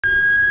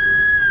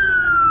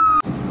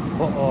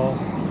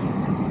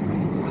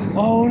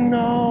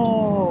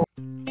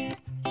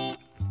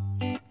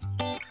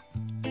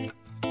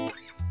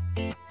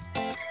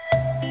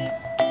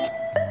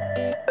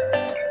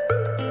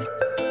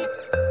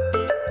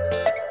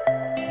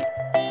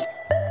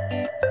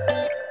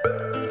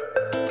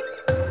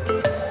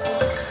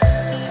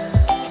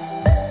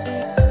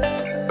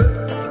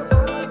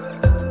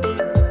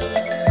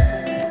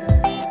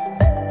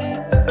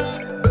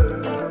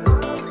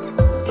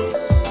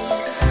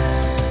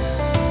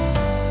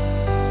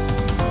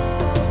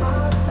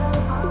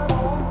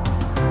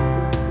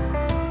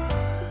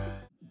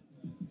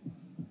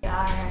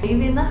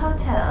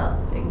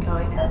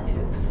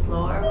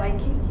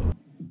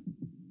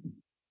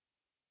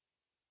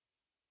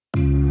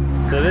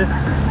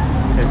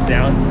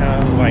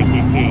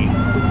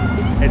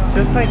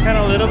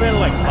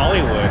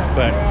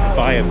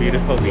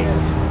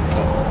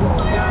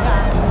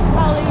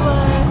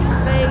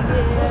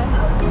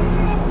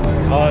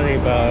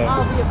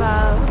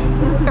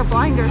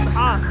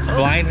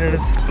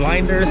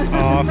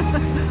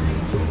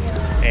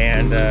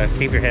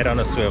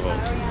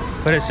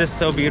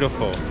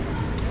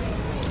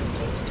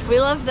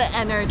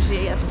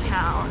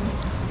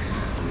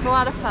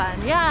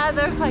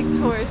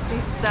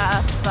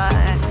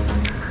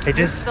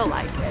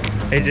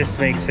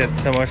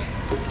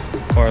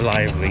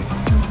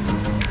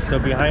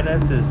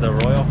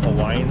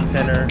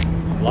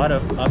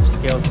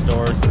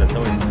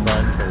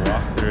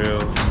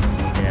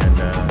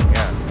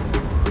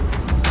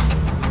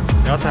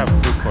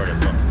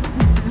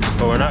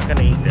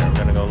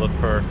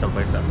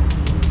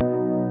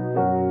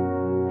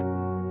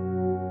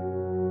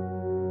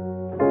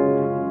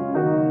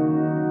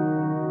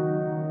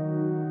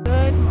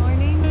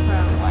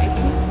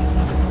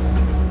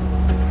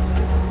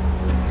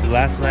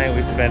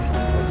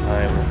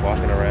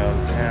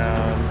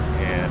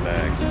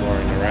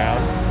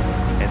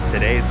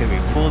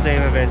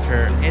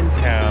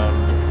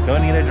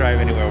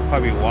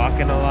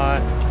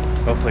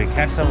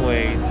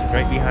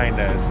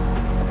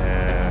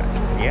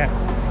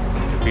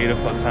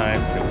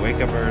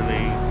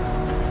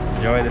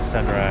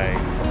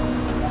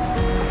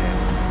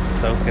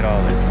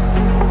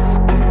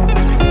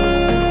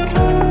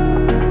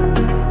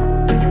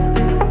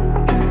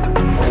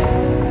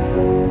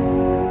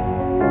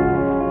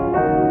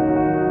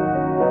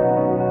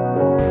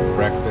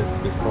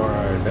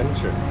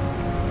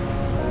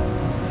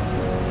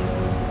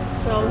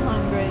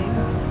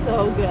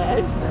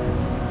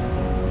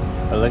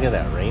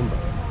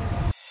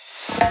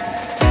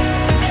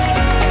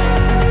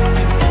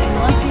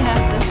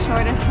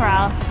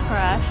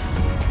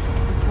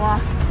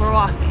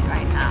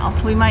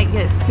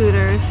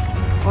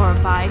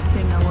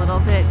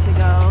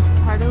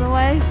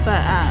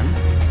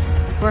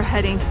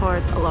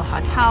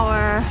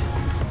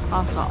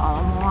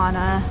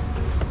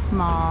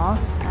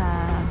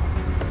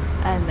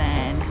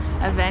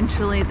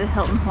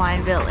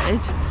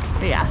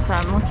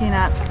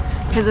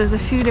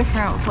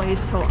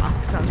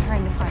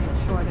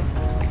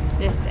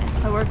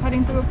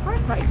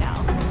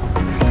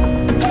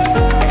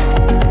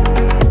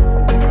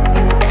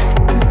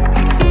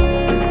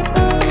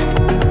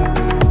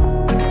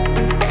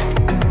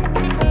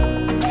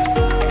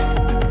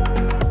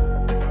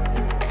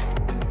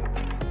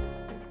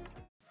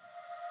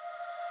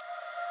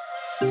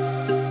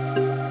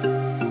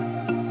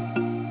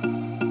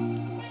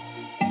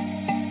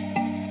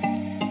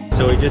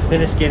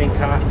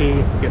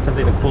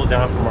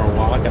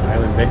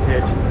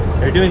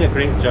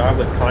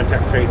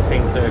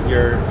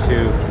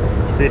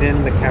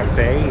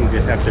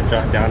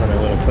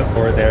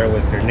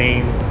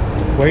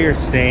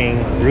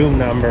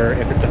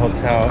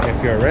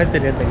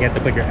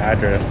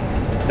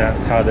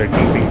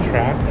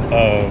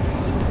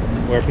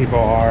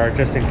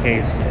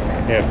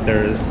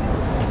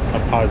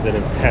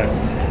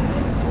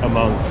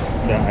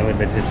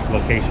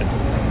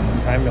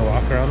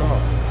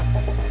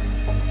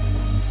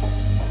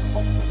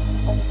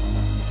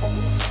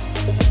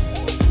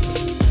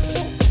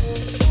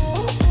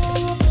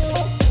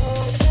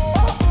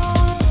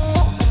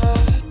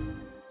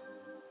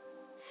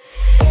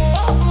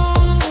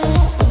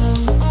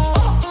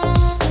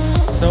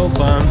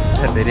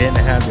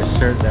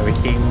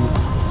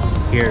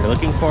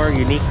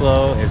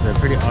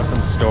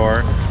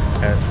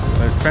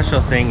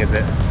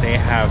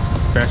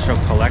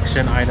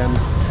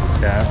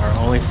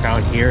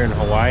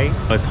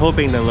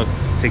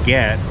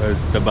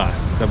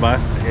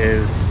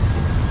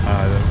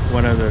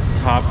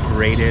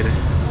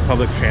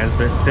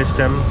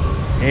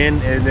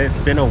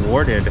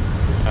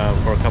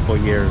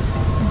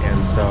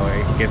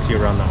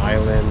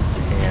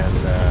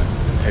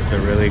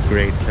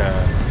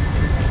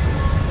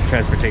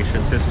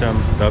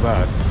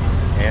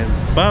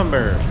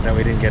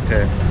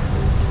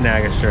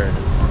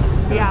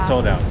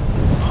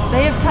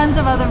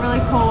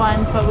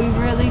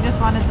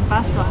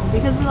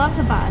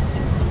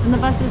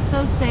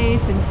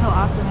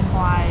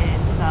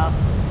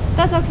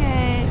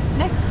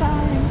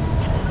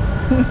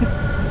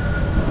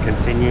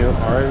continue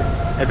our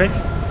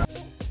adventure.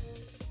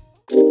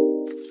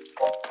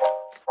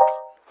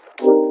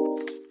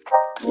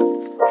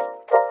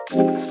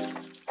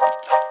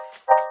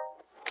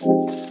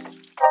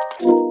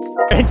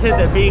 Into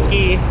the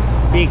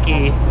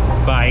Biki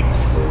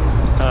Bikes.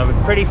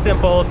 Pretty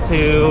simple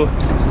to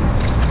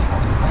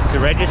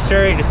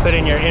register. You just put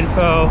in your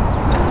info,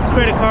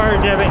 credit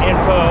card, debit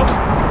info,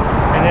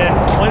 and then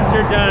once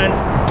you're done,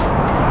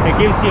 it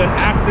gives you an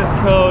access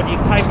code. You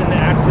type in the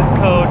access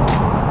code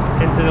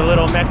into the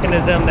little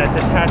mechanism that's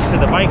attached to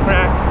the bike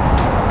rack.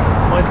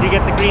 Once you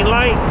get the green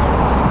light,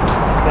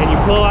 then you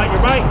pull out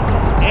your bike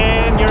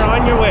and you're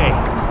on your way.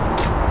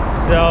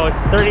 So it's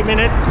 30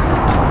 minutes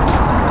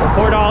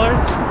for $4,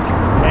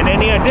 and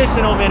any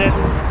additional minutes,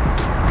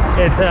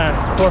 it's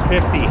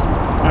 $4.50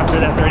 after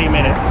that 30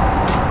 minutes.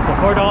 So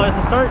 $4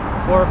 to start,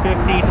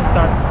 $4.50 to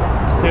start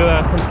to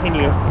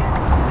continue.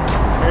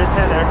 Here's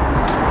Heather.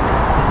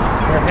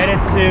 We're headed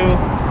to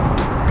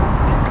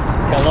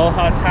the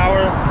Aloha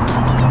Tower.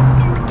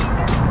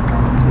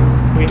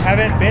 We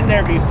haven't been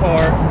there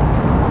before,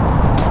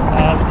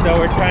 so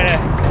we're trying to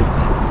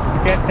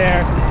get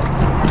there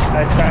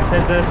as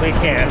fast as we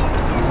can.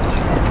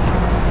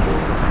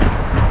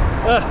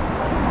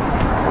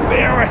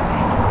 Bear with me.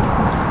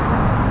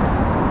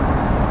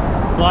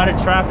 A lot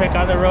of traffic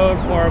on the road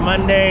for a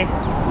Monday,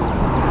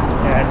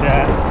 and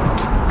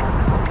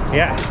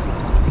yeah,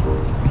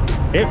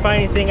 didn't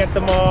find anything at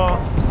the mall,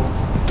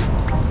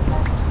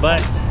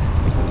 but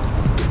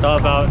it's all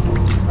about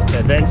the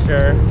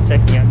adventure,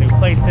 checking out new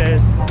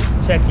places,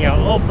 checking out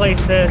old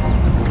places,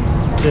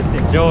 just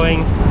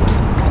enjoying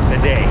the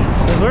day.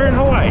 Because we're in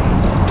Hawaii,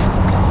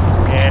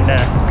 and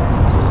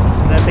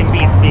nothing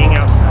beats being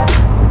outside.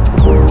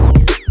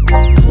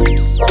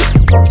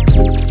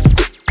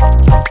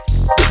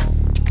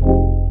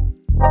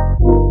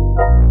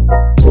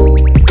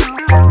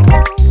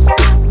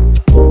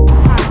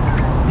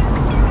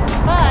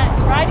 But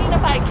riding a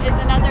bike is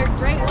another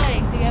great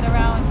way to get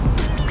around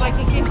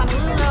Waikiki and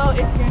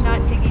Honolulu if you're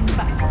not taking the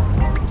bus.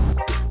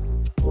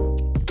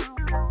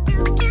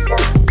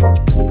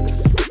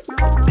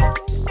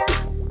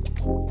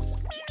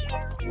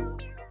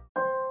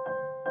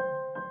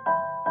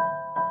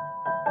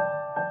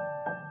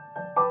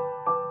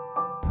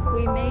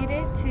 We made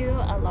it to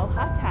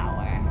Aloha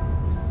Tower.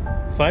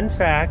 Fun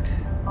fact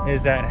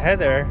is that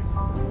Heather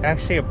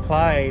actually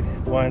applied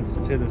once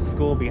to the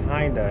school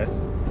behind us,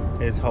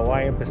 is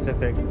Hawaiian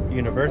Pacific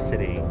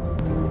University.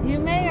 You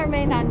may or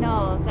may not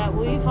know that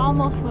we've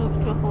almost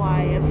moved to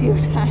Hawaii a few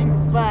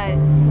times, but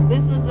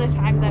this was the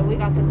time that we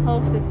got the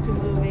closest to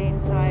moving,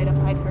 so I had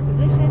applied for a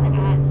position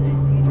at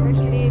this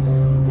university,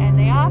 and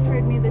they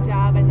offered me the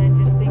job, and then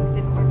just things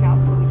didn't work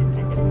out, so we didn't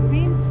end up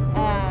moving.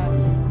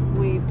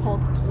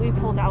 We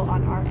pulled out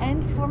on our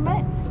end from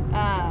it.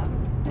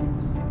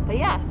 But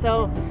yeah,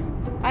 so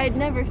I had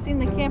never seen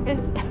the campus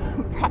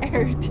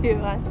prior to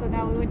us, so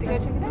now we went to go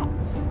check it out.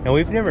 And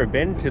we've never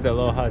been to the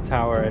Aloha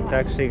Tower. It's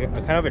actually a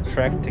kind of a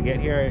trek to get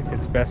here.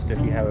 It's best if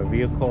you have a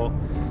vehicle,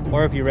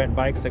 or if you rent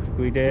bikes like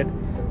we did,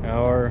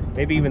 or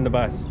maybe even the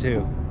bus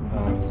too.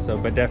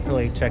 But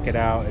definitely check it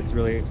out. It's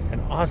really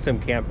an awesome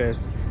campus.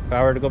 If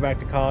I were to go back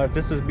to college,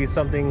 this would be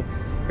something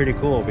pretty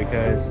cool,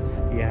 because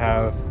you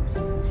have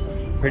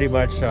pretty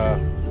much a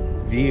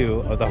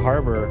view of the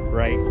harbor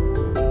right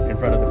in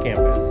front of the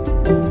campus.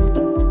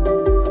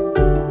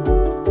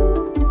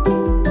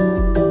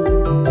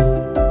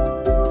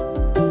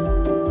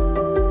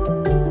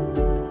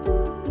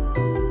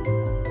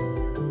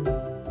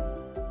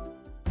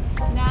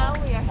 Now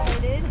we are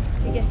headed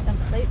to get some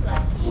plate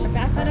lunch. We're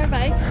back on our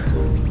bikes.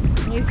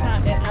 We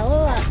found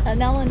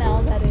an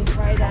L&L that is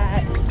right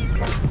at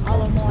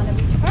Ala Moana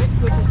Beach Park,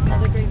 which is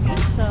another great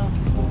beach, so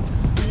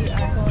we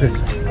are going to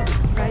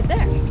ride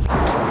there.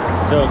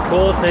 So a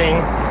cool thing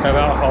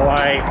about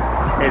Hawaii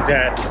is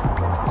that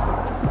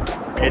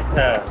it's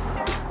the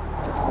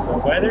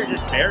weather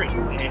just varies,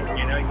 and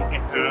you know, you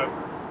can have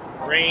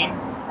rain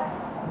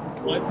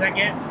 1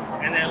 second,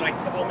 and then like a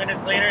couple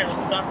minutes later it'll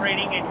stop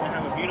raining and you'll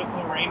have a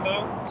beautiful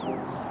rainbow.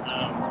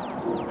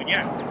 But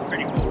yeah, it's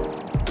pretty cool.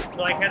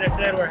 So like Heather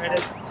said, we're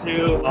headed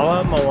to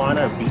Ala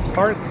Moana Beach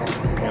Park,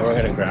 and we're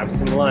gonna grab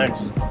some lunch.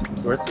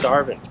 We're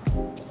starving.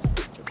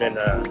 We've been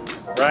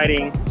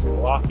riding,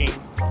 walking,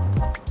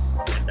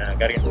 and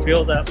gotta get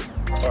filled up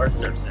for our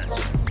surf session.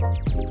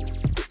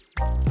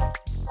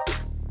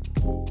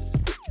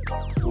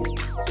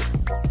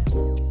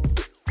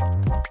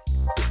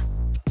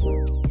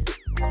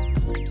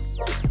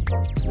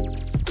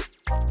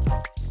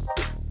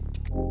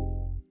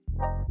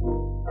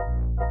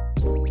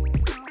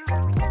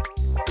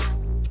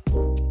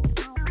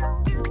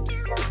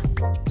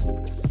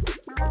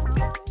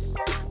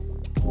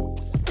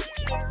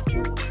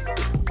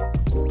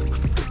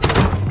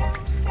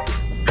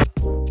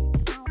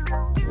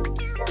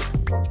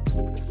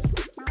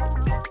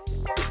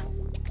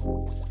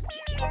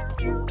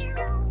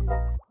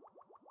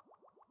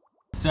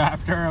 So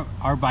after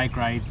our bike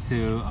ride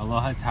to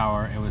Aloha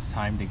Tower, it was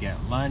time to get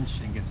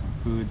lunch and get some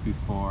food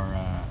before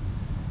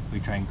we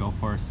try and go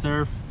for a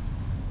surf.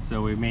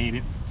 So we made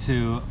it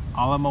to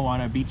Ala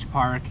Moana Beach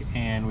Park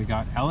and we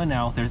got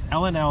L&L. There's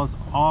L&Ls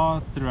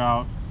all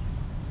throughout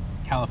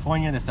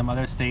California. There's some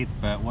other states,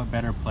 but what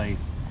better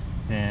place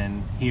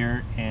than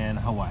here in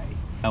Hawaii?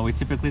 We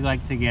typically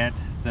like to get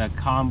the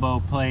combo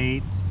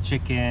plates,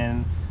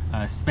 chicken,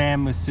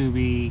 spam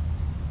musubi,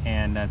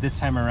 and this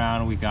time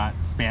around we got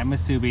spam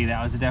musubi.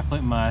 That was a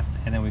definite must.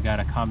 And then we got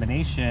a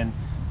combination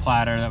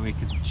platter that we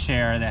could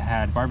share that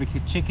had barbecue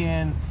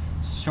chicken,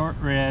 short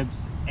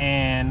ribs,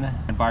 and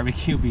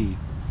barbecue beef.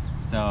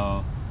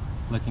 So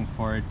looking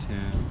forward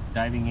to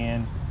diving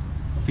in,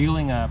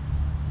 fueling up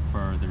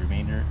for the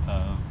remainder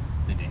of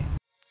the day.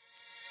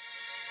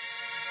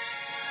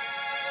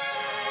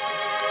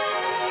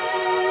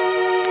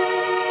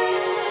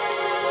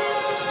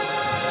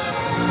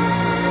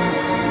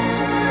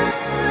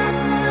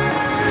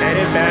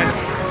 Headed back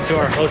to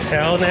our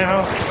hotel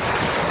now.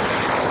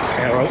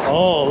 And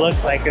oh,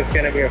 looks like it's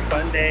gonna be a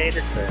fun day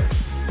to surf.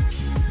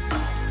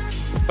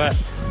 But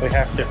we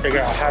have to figure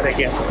out how to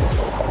get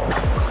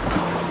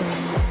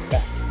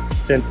back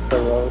since the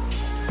road.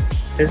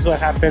 This is what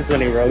happens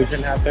when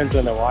erosion happens,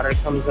 when the water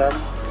comes up.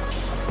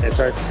 It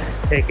starts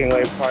taking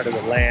away part of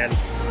the land.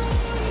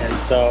 And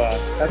so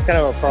that's kind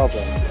of a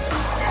problem.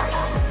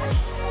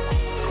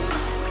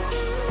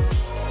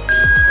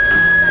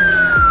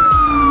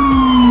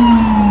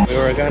 We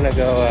were gonna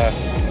go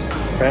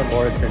rent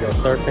boards to go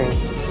surfing.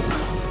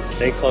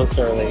 They closed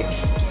early.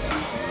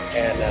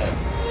 And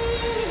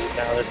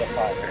now there's a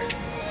fire.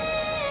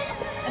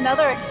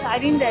 Another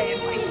exciting day in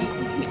Waikiki.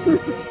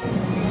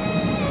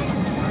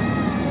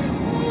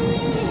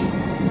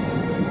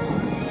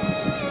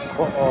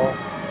 Uh-oh.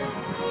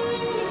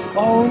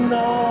 Oh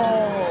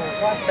no!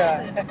 What the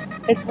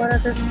heck? It's one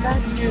of the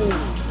statues!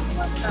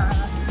 What the?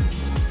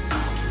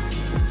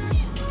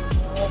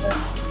 Oh my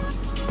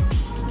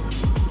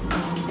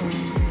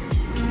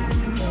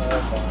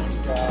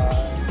god.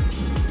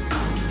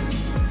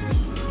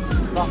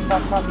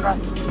 Rock.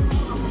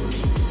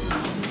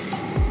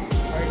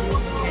 Are you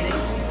kidding me?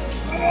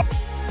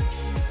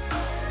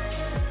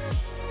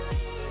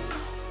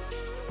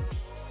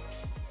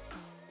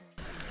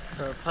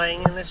 So we're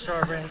playing in the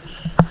shore break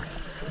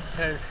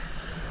because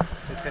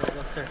we couldn't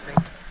go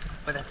surfing,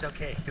 but that's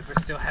okay because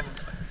we're still having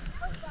fun.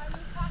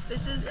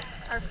 This is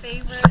our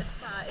favorite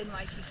spot in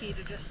Waikiki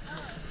to just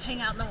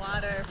hang out in the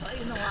water, play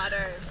in the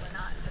water, and we're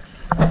not surfing.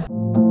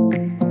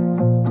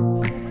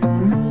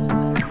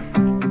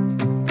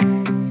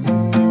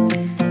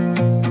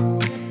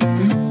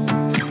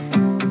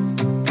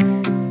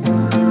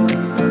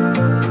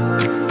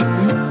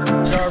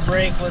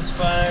 Break was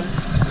fun.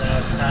 Now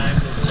it's time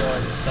to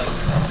enjoy the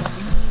sunset.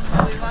 So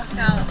we walked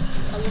out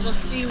a little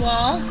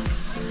seawall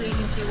so you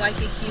can see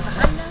Waikiki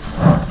behind us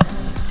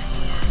and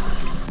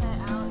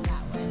head out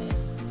that way.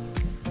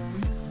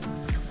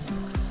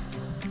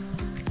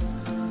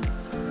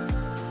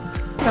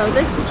 So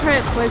this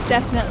trip was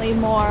definitely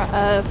more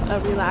of a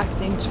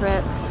relaxing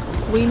trip.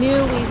 We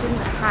knew we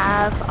didn't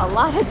have a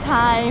lot of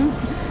time.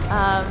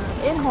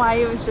 In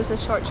Hawaii it was just a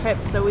short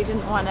trip, so we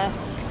didn't want to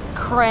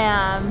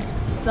cram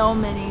so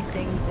many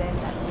things in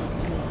that we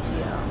didn't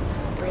feel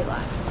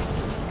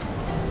relaxed.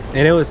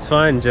 And it was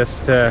fun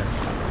just to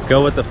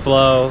go with the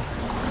flow,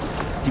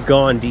 to go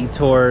on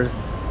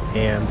detours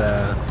and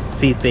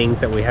see things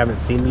that we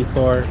haven't seen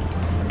before.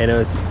 And it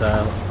was,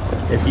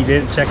 if you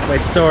didn't check my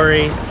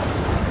story,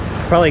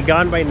 it's probably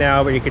gone by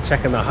now, but you could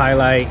check in the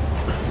highlight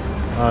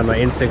on my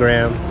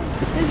Instagram.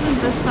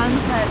 Isn't the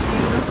sunset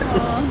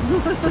beautiful?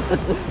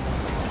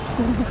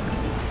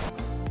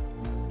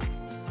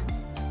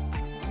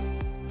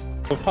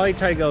 We'll probably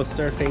try to go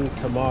surfing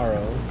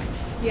tomorrow.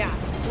 Yeah,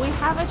 we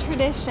have a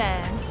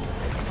tradition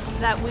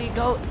that we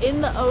go in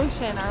the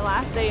ocean our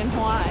last day in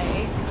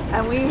Hawaii,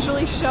 and we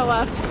usually show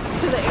up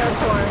to the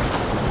airport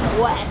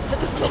wet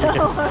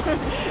still.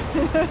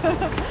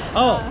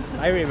 Oh,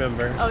 I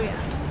remember. Oh yeah.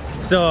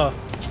 So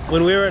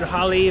when we were at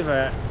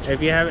Haleiwa, if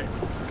you haven't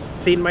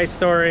seen my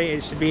story,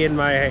 it should be in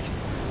my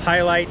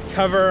highlight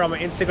cover on my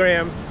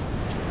Instagram,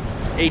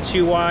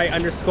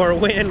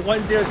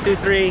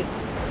 HUY_win1023.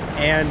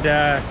 And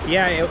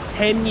yeah,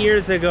 10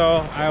 years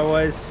ago I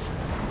was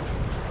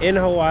in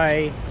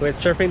Hawaii with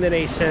Surfing the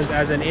Nations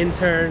as an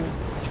intern,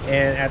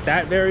 and at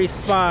that very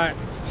spot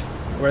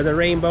where the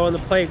rainbow and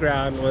the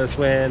playground was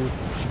when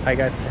I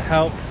got to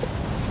help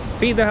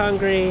feed the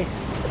hungry,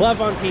 love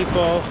on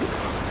people,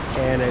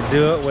 and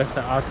do it with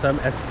the awesome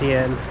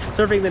STN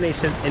Surfing the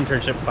Nations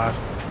internship class.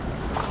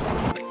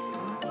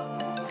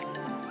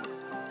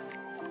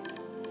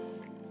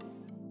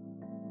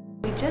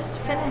 We just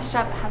finished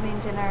up having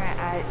dinner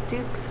at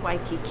Duke's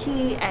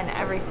Waikiki and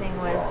everything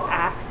was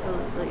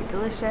absolutely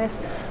delicious.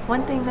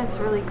 One thing that's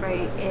really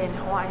great in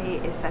Hawaii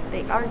is that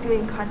they are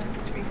doing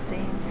contact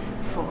tracing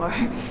for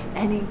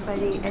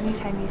anybody,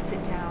 anytime you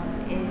sit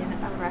down in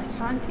a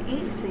restaurant to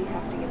eat. So you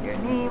have to give your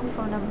name,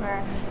 phone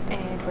number,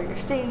 and where you're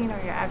staying or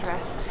your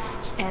address,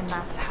 and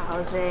that's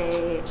how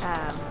they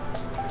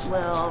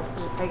will,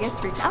 I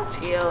guess, reach out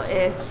to you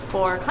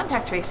for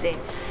contact tracing.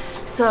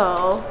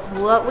 So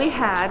what we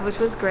had, which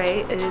was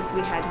great, is we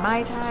had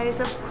Mai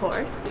Tais, of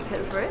course,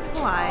 because we're in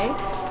Hawaii,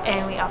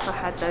 and we also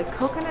had the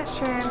coconut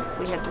shrimp,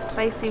 we had the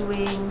spicy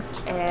wings,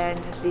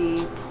 and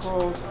the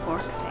pulled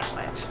pork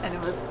sandwich, and it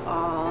was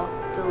all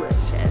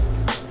delicious.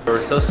 We're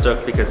so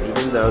stoked because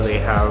even though they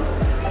have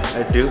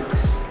a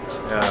Duke's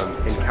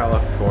in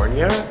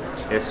California,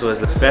 this was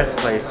the best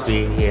place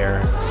being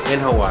here in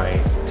Hawaii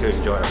to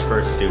enjoy a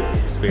first Duke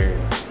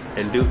experience.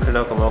 And Duke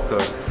Kanokomoko,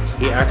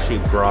 he actually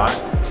brought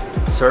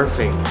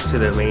surfing to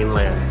the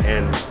mainland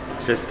and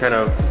just kind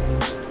of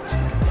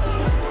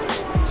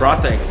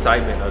brought the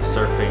excitement of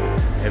surfing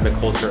and the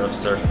culture of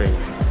surfing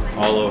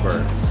all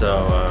over.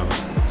 So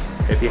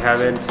if you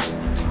haven't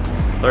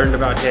learned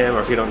about him,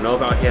 or if you don't know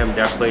about him,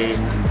 definitely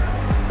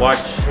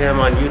watch him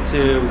on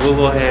YouTube,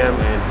 Google him,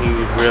 and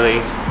he really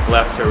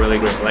left a really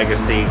great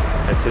legacy,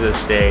 and to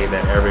this day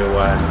that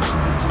everyone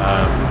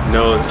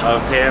knows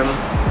of him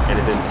and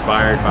is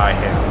inspired by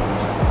him.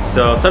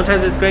 So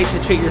sometimes it's great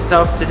to treat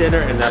yourself to dinner,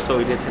 and that's what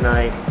we did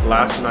tonight.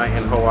 Last night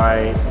in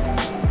Hawaii.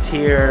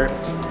 Here,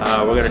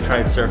 we're gonna try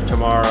and surf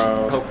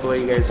tomorrow.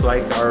 Hopefully you guys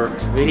like our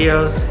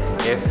videos.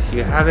 If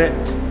you haven't,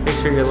 make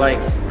sure you like,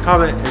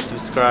 comment, and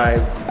subscribe.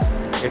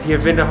 If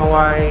you've been to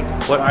Hawaii,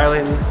 what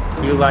island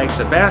you like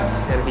the best?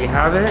 And if you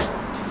haven't,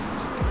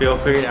 feel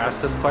free to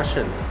ask us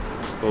questions.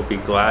 We'll be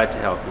glad to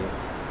help you.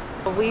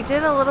 We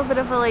did a little bit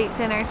of a late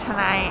dinner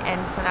tonight,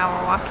 and so now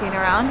we're walking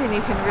around, and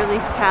you can really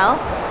tell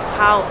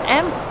how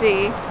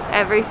empty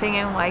everything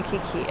in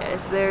Waikiki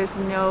is. There's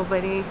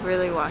nobody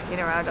really walking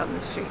around on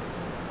the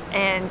streets,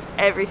 and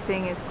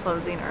everything is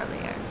closing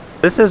earlier.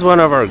 This is one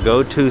of our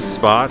go-to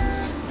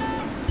spots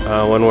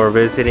when we're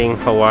visiting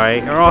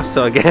Hawaii, or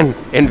also again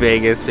in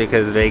Vegas,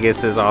 because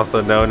Vegas is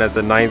also known as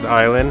the 9th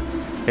island,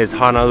 is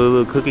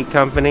Honolulu Cookie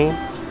Company.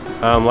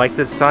 Like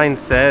the sign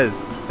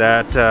says,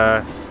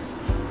 that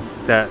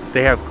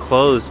they have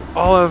closed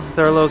all of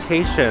their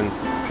locations.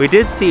 We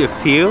did see a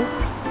few,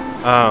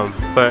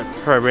 but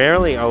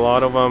primarily a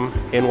lot of them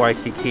in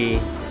Waikiki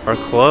are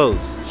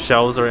closed.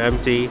 Shelves are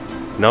empty,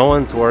 no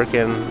one's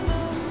working,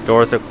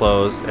 doors are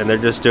closed, and they're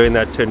just doing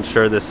that to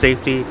ensure the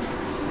safety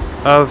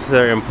of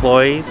their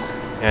employees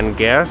and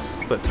guests.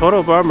 But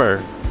total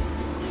bummer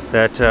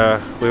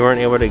that we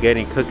weren't able to get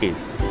any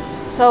cookies.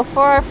 So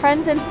for our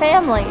friends and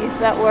family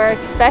that were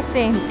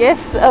expecting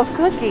gifts of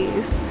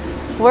cookies,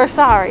 we're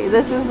sorry.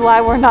 This is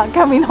why we're not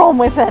coming home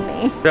with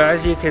any. So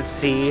as you can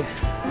see,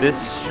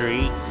 this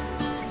street,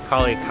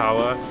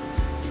 Kalikaua,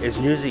 is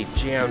usually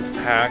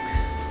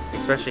jam-packed,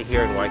 especially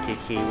here in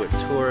Waikiki, with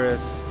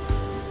tourists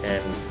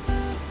and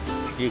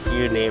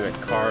you name it,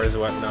 cars,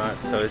 whatnot.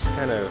 So it's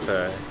kind of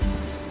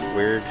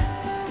weird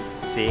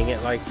seeing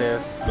it like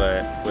this,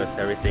 but with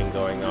everything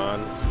going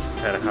on,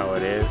 it's kind of how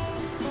it is.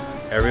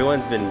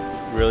 Everyone's been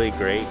really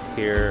great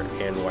here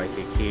in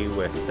Waikiki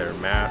with their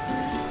masks.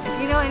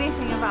 If you know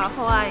anything about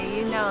Hawaii,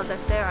 you know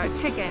that there are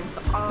chickens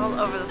all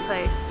over the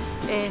place,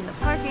 in the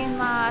parking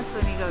lots,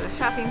 when you go to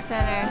shopping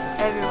centers,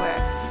 everywhere.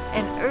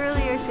 And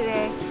earlier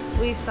today,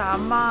 we saw a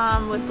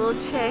mom with little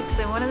chicks,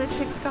 and one of the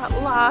chicks got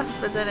lost,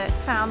 but then it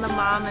found the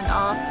mom and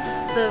all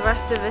the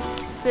rest of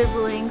its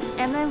siblings.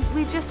 And then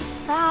we just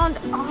found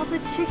all the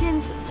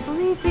chickens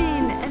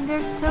sleeping, and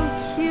they're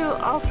so cute,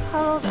 all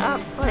cuddled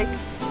up like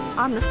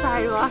on the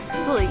sidewalk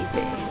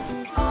sleeping.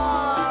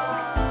 Aww.